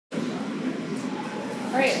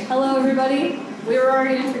All right, hello everybody. We were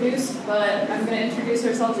already introduced, but I'm going to introduce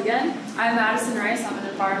ourselves again. I'm Madison Rice. I'm an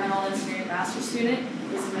environmental engineering master's student.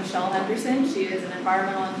 This is Michelle Henderson. She is an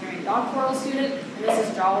environmental engineering doctoral student. And this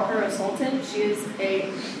is Jawaher Alsultan. She is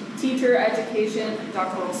a teacher education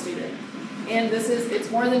doctoral student. And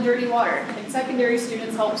it's more than dirty water. And secondary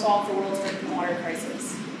students help solve the world's drinking water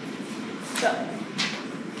crisis. So,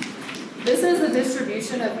 this is the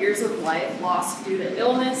distribution of years of life lost due to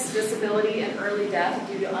illness, disability, and early death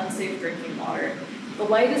due to unsafe drinking water. The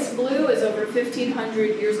lightest blue is over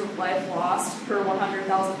 1,500 years of life lost per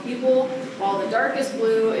 100,000 people, while the darkest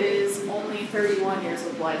blue is only 31 years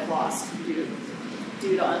of life lost due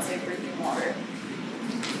to unsafe drinking water.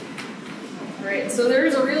 Right, so there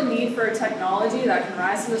is a real need for a technology that can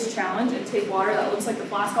rise to this challenge and take water that looks like the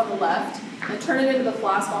flask on the left and turn it into the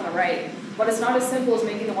flask on the right. But it's not as simple as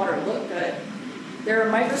making the water look good. There are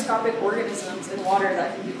microscopic organisms in water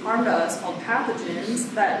that can do harm to us called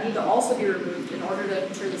pathogens that need to also be removed in order to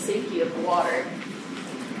ensure the safety of the water.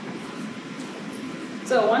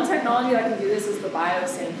 So one technology that can do this is the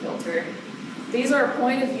biosand filter. These are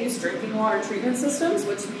point-of-use drinking water treatment systems,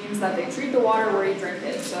 which means that they treat the water where you drink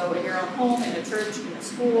it. So in your own home, in a church, in a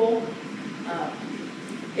school.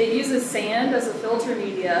 It uses sand as a filter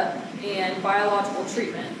media and biological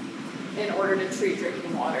treatment in order to treat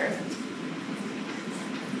drinking water.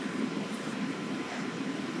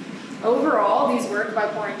 Overall, these work by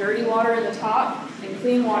pouring dirty water in the top and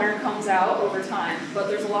clean water comes out over time, but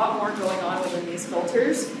there's a lot more going on within these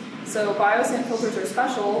filters. So biosand filters are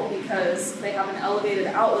special because they have an elevated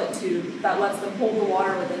outlet tube that lets them hold the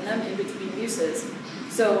water within them in between uses.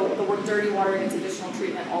 So the dirty water gets additional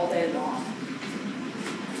treatment all day long.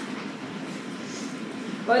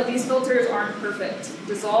 But these filters aren't perfect.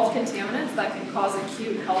 Dissolved contaminants that can cause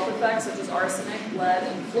acute health effects such as arsenic, lead,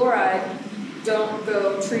 and fluoride don't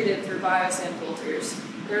go treated through biosand filters.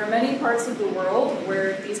 There are many parts of the world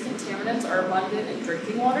where these contaminants are abundant in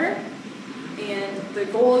drinking water, and the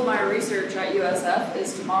goal of my research at USF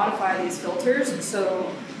is to modify these filters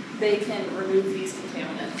so they can remove these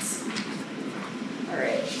contaminants. All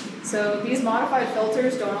right, so these modified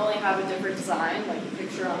filters don't only have a different design, like the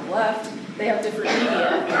picture on the left, they have different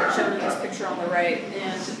media, shown in this picture on the right,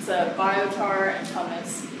 and it's a biotar and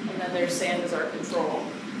pumice, and then there's sand as our control.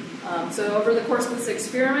 So over the course of this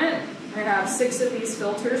experiment, we're going to have 6 of these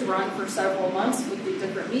filters run for several months with the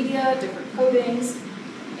different media, different coatings,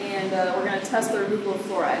 and we're going to test the removal of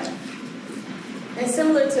fluoride. And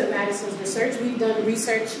similar to Madison's research, we've done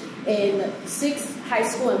research in 6 high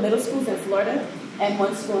school and middle schools in Florida and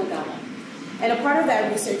 1 school in Ghana. And a part of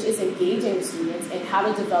that research is engaging students in how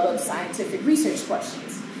to develop scientific research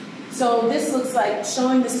questions. So this looks like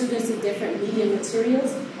showing the students the different media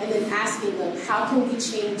materials and then asking them, how can we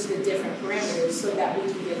change the different parameters so that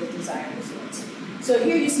we can get the desired results? So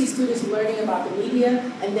here you see students learning about the media,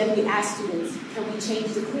 and then we ask students, can we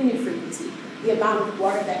change the cleaning frequency, the amount of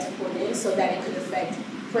water that's poured in so that it could affect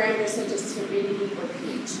parameters such as turbidity or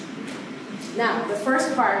pH. Now, the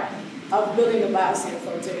first part of building a biosand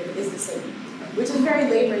filter is the same, which is very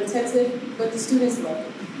labor intensive, but the students love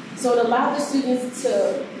it. So it allowed the students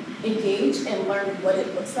to engage and learn what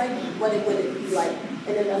it looks like and what it would be like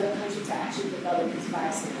in another country to actually develop these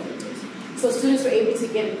biosand filters. So students were able to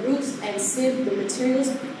get in groups and sieve the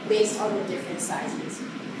materials based on the different sizes.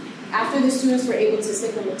 After the students were able to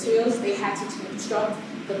sieve the materials, they had to construct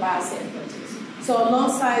the biosand filters. So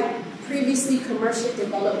alongside previously commercially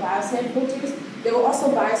developed biosand filters, there were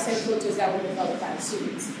also biosand filters that were developed by the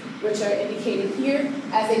students, which are indicated here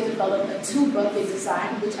as they developed a 2-bucket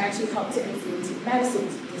design, which actually helped to influence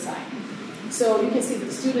Madison's design. So you can see that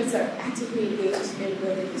the students are actively engaged in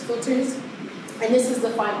building these filters, and this is the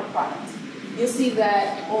final product. You'll see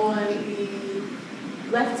that on the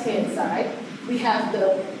left-hand side, we have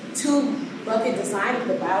the 2-bucket design of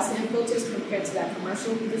the biosand filters compared to that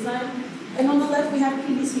commercial design. And on the left, we have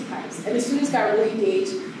PVC pipes. And the students got really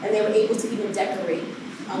engaged, and they were able to even decorate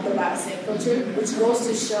the biosand filter, which goes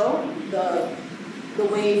to show the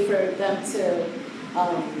way for them to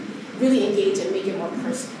really engage and make it more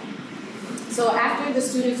personal. So after the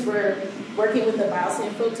students were working with the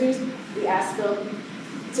biosand filters, we asked them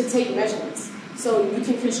to take measurements. So you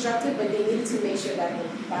can construct it, but they needed to make sure that the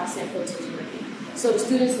biosand filter is working. So the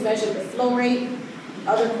students measured the flow rate,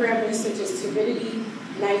 other parameters such as turbidity,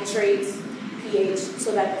 nitrates, pH,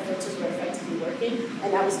 so that the filters were effectively working.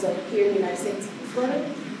 And that was done here in the United States, in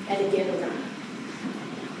Florida, and again in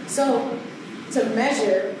Ghana. So to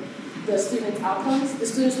measure the students' outcomes, the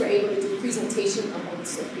students were able to do presentation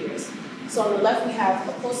amongst their peers. So on the left, we have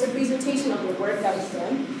a poster presentation of the work that was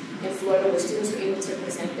done in Florida, where students were able to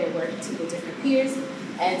present their work to the different peers,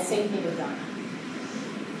 and same thing with Ghana.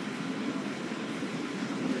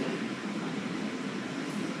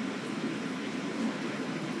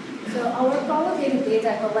 our qualitative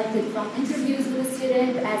data collected from interviews with the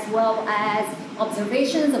student as well as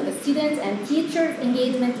observations of the students and teachers'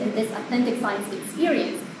 engagement in this authentic science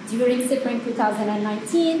experience during spring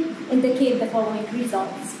 2019 indicate the following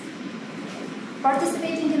results.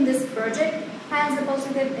 Participating in this project has a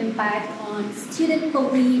positive impact on student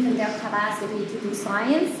belief in their capacity to do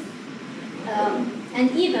science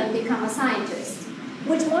and even become a scientist,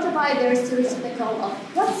 which motivate their students to think of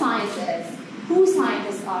what science is, who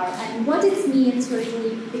scientists are, and what it means to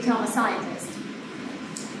really become a scientist.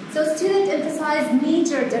 So students emphasize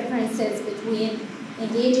major differences between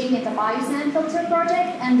engaging in the Biosand Filter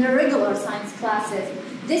project and the regular science classes.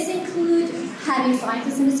 This includes having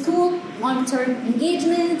scientists in school, long-term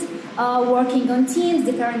engagement, working on teams,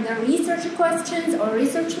 different their research questions or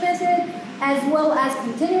research method, as well as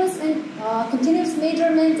continuous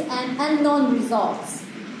measurement and unknown results.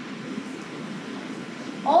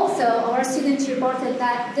 Also, our students reported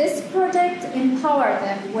that this project empowered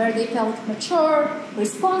them, where they felt mature,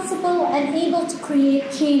 responsible, and able to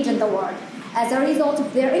create change in the world as a result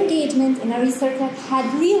of their engagement in a research that had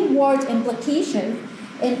real-world implications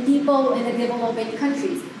in people in the developing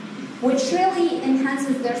countries, which really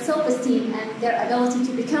enhances their self-esteem and their ability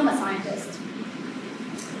to become a scientist.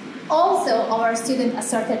 Also, our students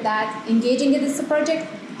asserted that engaging in this project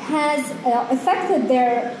has affected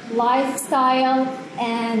their lifestyle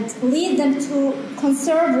and lead them to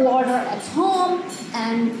conserve water at home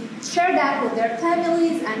and share that with their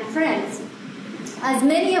families and friends, as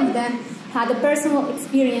many of them had a personal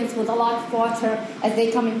experience with a lot of water as they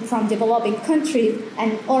come in from developing countries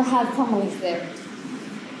and or have families there.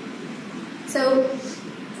 So,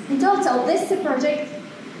 in total, this project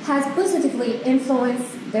has positively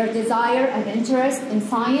influenced their desire and interest in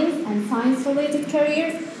science and science-related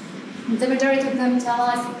careers. The majority of them tell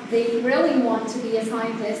us they really want to be a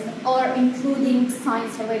scientist or including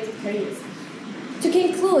science-related careers. To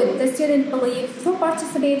conclude, the students believe through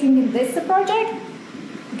participating in this project,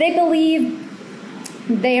 they believe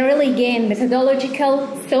they really gain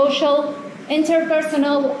methodological, social,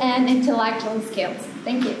 interpersonal, and intellectual skills.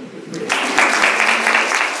 Thank you.